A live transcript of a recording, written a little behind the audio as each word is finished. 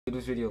Give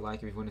this video a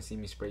like if you want to see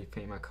me spray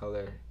paint my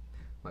color.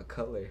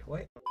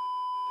 What?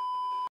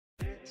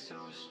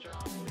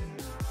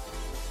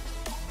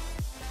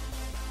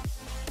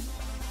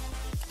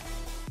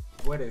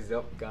 What is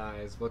up,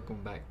 guys?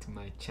 Welcome back to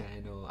my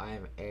channel. I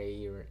am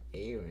Aaron.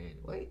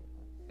 Wait,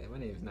 my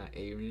name is not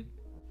Aaron.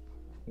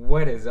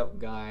 What is up,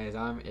 guys?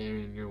 I'm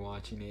Aaron. You're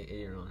watching it,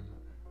 Aaron.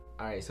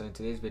 Alright, so in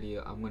today's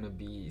video, I'm gonna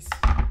be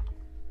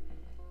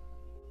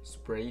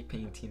spray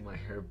painting my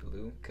hair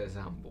blue because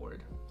I'm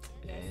bored.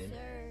 And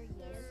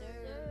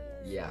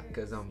yeah,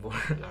 because I'm bored.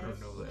 I don't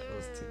know what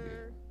else to do.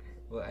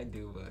 Well, I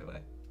do,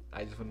 but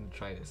I just want to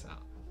try this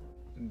out.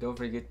 Don't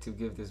forget to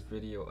give this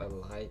video a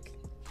like,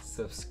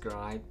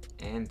 subscribe,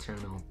 and turn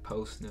on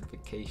post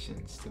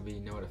notifications to be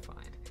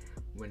notified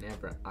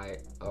whenever I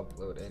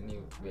upload a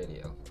new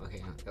video. Okay,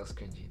 no, that was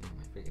cringy.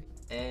 I forget.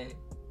 And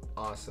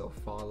also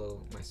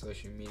follow my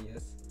social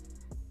medias.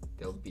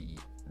 They'll be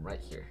right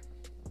here.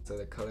 So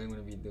the color I'm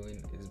gonna be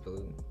doing is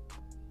blue.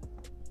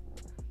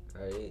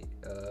 Alright,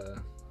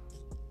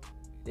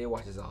 it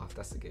washes off,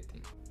 that's a good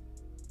thing.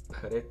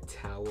 Put a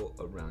towel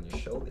around your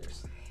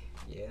shoulders.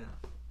 Yeah,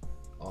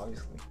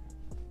 obviously.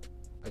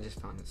 I just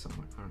found it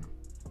somewhere, I don't know.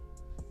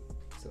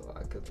 So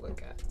I could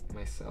look at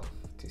myself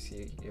to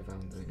see if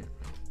I'm doing it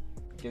right.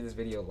 Give this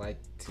video a like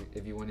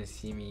if you want to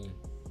see me.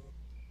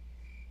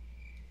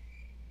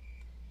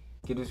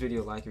 Give this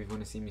video a like if you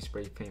want to see me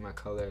spray paint my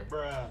color.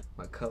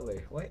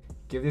 What?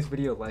 Give this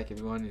video a like if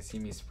you want to see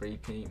me spray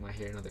paint my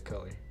hair another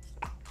color.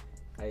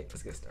 Alright,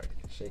 let's get started.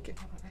 Shake it.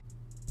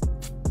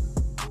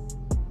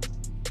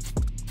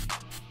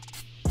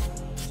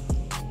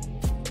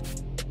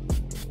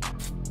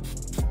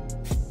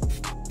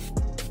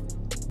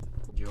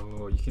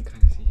 Yo, you can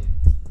kind of see it.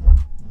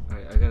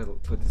 Alright, I gotta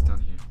put this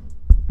down here.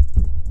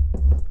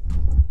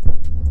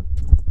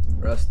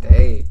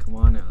 Rusty, come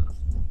on now.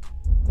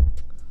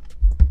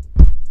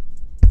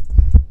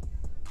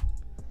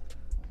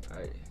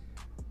 Alright.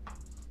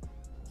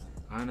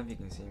 I don't know if you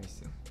can see me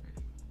still.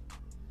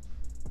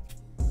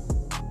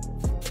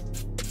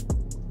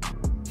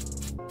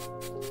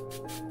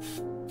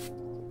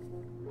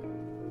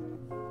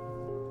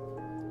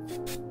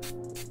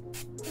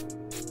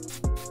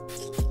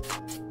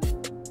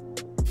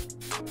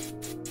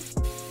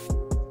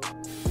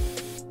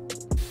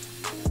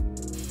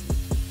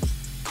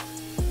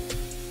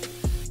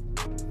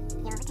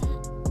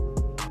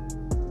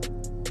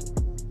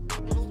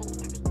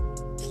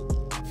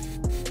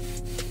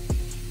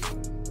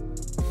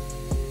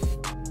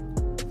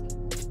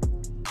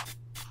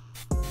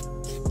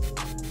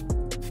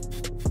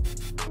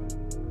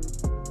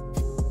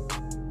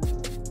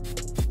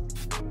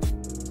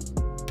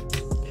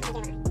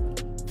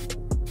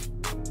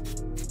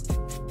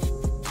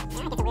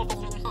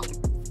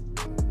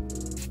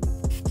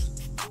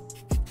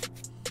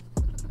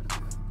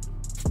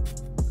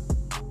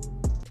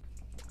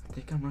 I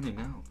think I'm running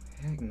out.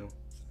 Heck no.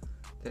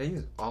 Did I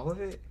use all of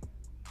it?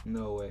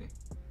 No way.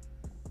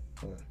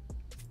 Hold on.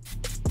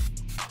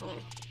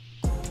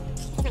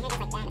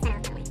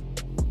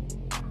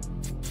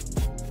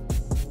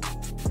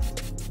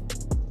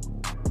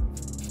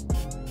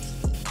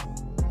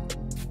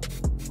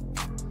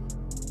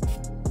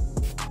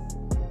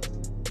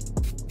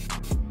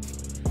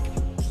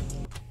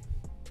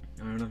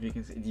 I don't know if you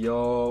can see.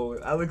 Yo,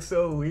 that looks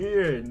so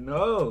weird.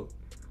 No.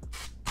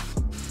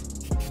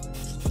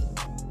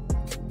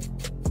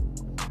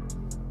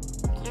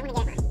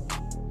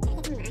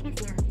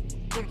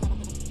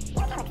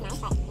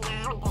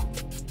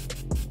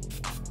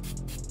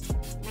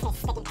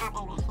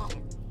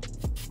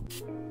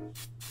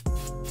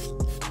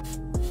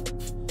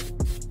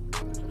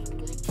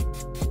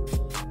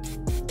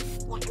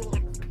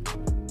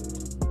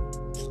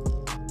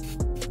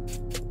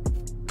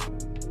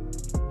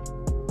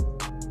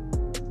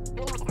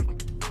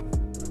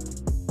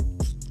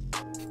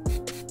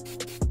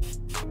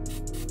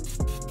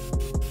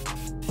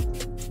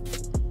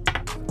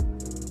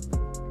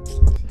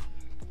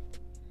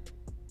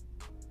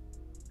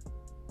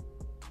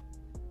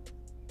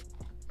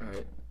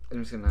 Alright,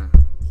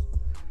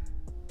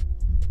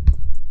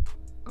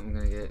 I'm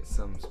gonna get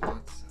some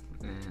spots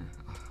and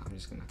I'm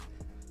just gonna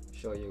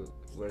show you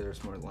where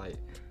there's more light.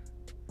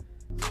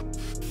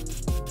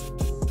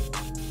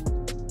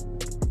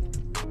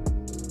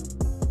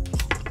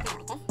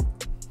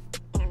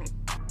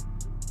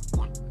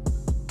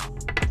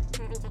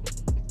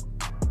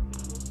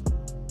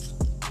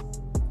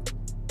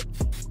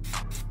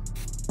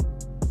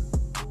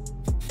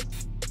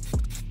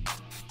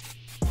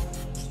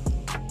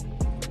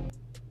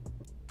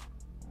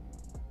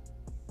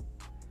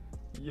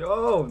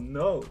 Yo,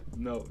 no.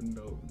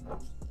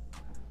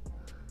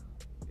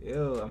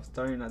 Ew, I'm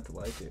starting not to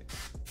like it.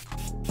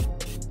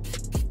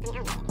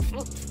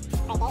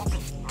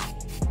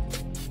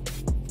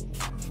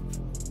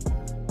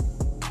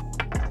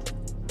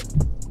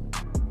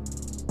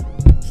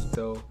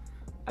 So,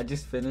 I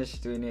just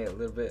finished doing it a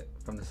little bit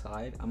from the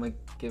side. I'm gonna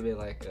give it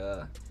like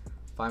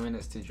 5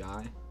 minutes to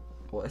dry.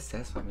 Well, it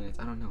says 5 minutes.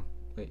 I don't know.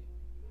 Wait.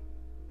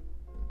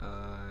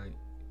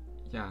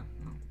 Yeah,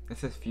 no, it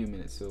says few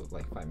minutes, so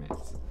like 5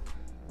 minutes.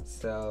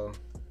 So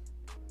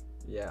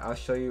yeah, I'll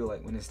show you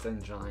like when it's done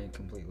drying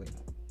completely.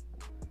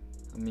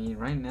 I mean,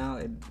 right now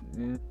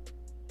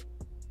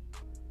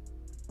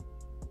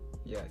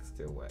yeah, it's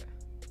still wet.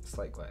 It's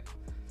like wet.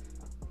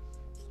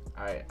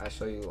 Alright, I'll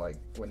show you like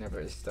whenever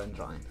it's done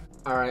drying.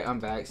 Alright, I'm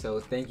back. So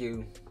thank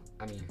you.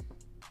 I mean,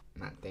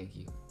 not thank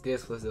you.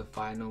 This was the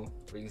final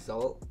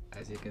result,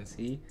 as you can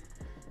see.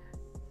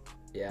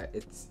 Yeah,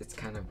 it's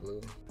kind of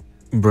blue.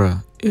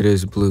 Bruh, it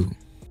is blue.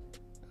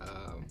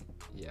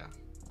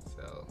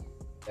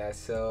 Yeah,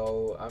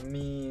 so I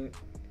mean,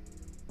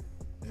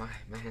 my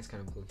hand's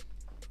kind of blue.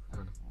 I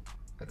don't know.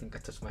 I think I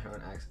touched my hair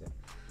on accident.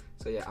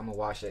 So yeah, I'm gonna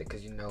wash it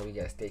because you know we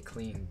gotta stay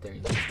clean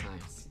during these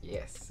times.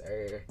 Yes,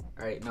 sir.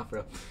 All right, enough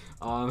for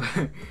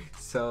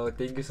so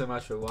thank you so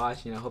much for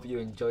watching. I hope you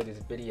enjoyed this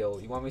video.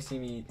 You want me to see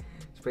me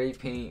spray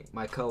paint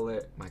my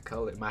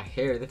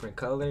hair a different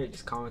color?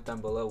 Just comment down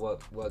below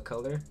what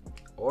color,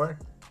 or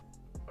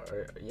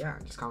yeah,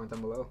 just comment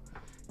down below.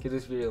 Give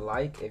this video a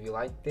like if you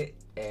liked it,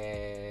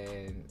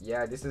 and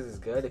yeah, this is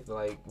good if you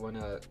like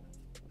wanna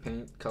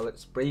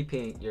spray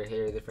paint your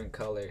hair a different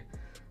color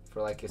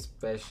for like a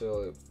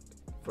special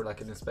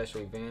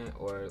event,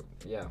 or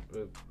yeah,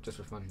 just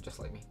for fun, just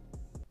like me.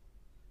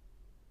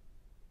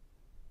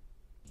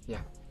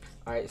 Yeah.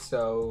 Alright,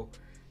 so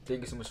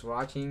thank you so much for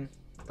watching.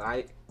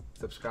 Like,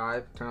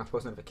 subscribe, turn on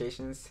post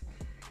notifications,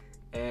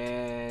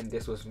 and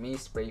this was me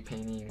spray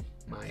painting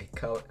my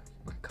color.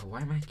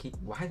 Why do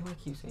I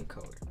keep saying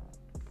color?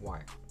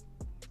 Why?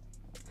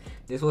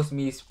 This was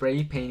me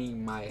spray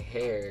painting my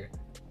hair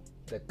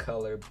the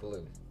color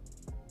blue.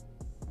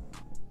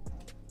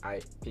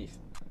 Alright, peace.